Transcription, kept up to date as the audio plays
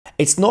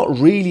It's not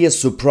really a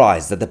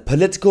surprise that the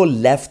political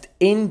left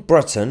in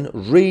Britain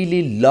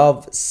really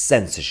love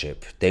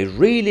censorship. They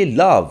really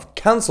love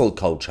cancel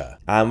culture.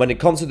 And when it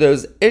comes to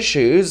those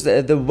issues,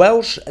 the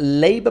Welsh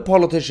Labour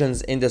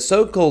politicians in the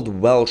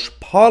so-called Welsh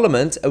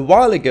Parliament a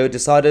while ago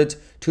decided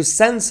to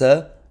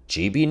censor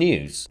GB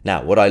News.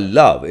 Now, what I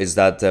love is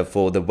that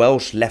for the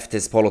Welsh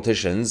leftist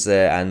politicians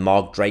and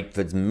Mark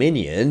Drakeford's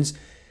minions,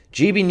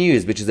 GB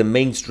News, which is a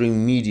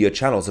mainstream media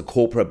channel, it's a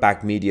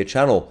corporate-backed media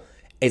channel,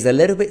 is a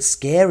little bit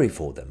scary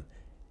for them.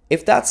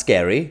 If that's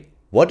scary,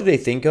 what do they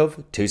think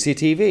of Tousi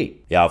TV?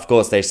 Yeah, of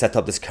course, they set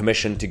up this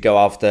commission to go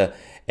after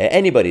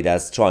anybody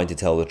that's trying to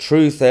tell the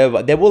truth. They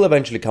will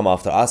eventually come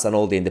after us and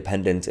all the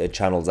independent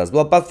channels as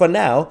well. But for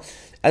now,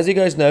 as you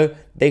guys know,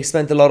 they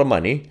spent a lot of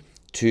money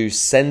to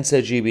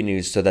censor GB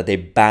News so that they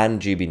ban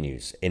GB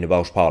News in the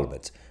Welsh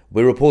Parliament.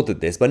 We reported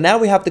this, but now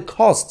we have the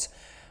costs.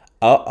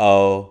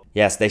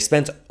 Yes, they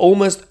spent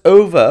almost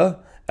over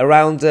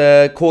around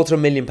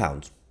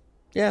 £250,000.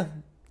 Yeah,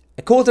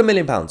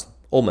 £250,000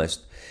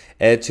 almost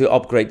to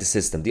upgrade the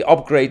system. The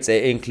upgrades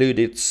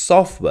included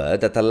software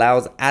that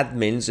allows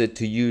admins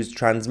to use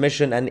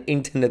transmission and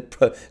internet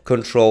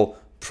control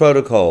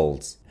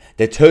protocols.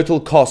 The total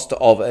cost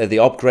of the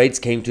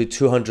upgrades came to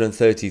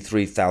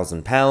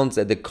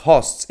 £233,000. The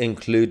costs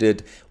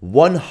included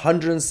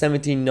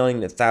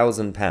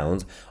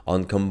 £179,000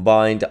 on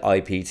combined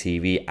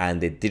IPTV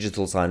and the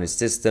digital signage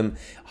system,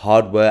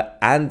 hardware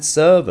and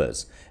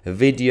servers,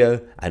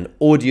 video and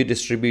audio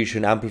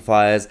distribution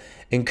amplifiers,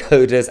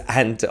 encoders,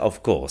 and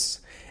of course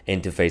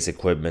interface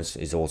equipment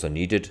is also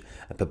needed,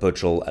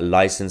 perpetual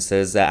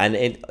licenses,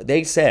 and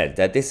they said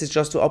that this is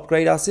just to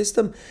upgrade our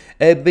system.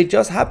 They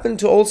just happened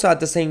to also at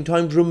the same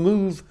time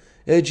remove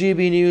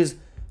GB News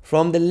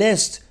from the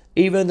list,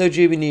 even though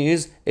GB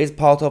News is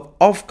part of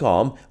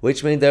Ofcom,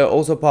 which means they're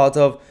also part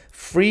of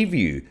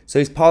Freeview. So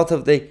it's part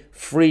of the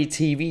free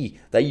TV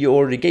that you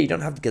already get. You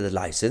don't have to get a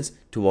license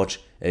to watch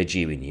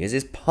GB News.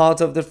 It's part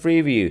of the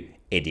Freeview,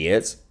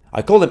 idiots.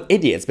 I call them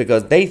idiots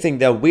because they think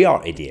that we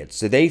are idiots.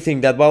 So they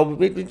think that, well,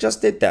 we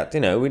just did that, you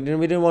know, we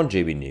didn't want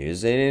GB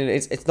News.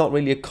 It's not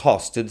really a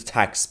cost to the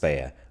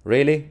taxpayer,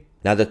 really.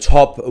 Now, the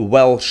top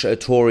Welsh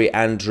Tory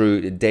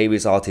Andrew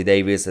Davies, RT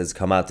Davies, has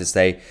come out to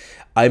say,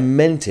 I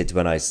meant it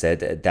when I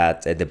said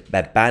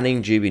that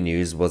banning GB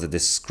News was a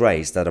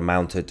disgrace that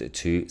amounted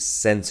to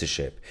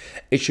censorship.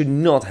 It should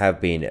not have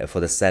been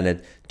for the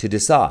Senate to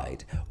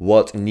decide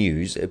what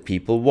news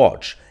people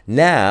watch.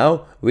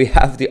 Now we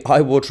have the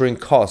eye-watering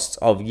costs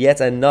of yet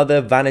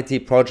another vanity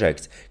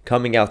project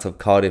coming out of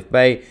Cardiff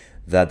Bay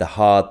that the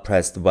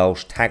hard-pressed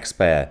Welsh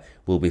taxpayer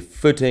will be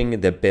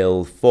footing the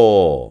bill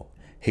for.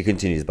 He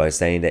continues by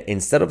saying that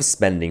instead of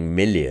spending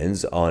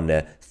millions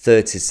on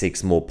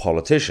 36 more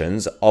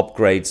politicians,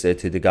 upgrades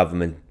to the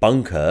government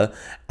bunker,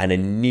 and a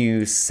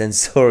new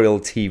censorial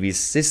TV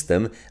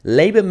system,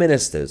 Labour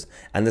ministers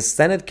and the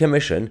Senate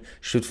Commission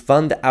should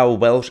fund our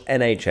Welsh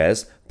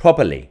NHS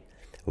properly,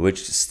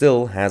 which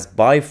still has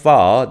by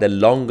far the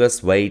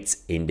longest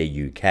waits in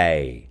the UK.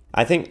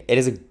 I think it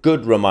is a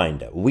good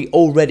reminder. We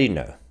already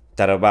know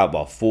that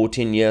about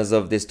 14 years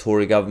of this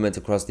Tory government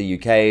across the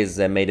UK has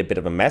made a bit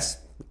of a mess.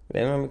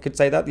 We could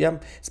say that, yeah.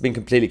 It's been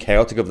completely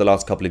chaotic over the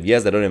last couple of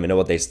years. They don't even know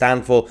what they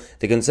stand for.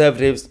 The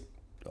Conservatives,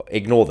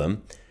 ignore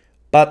them.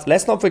 But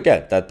let's not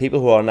forget that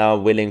people who are now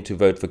willing to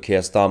vote for Keir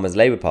Starmer's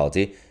Labour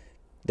Party,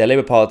 the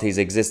Labour Party's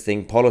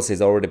existing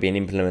policies are already being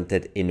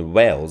implemented in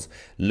Wales.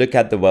 Look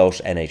at the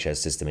Welsh NHS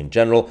system in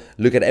general.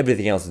 Look at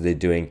everything else that they're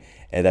doing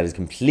that is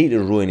completely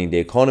ruining the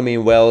economy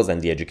in Wales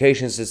and the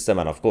education system,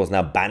 and of course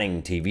now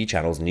banning TV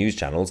channels, news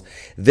channels.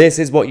 This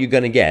is what you're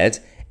going to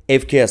get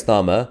if Keir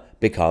Starmer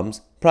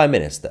becomes Prime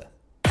Minister.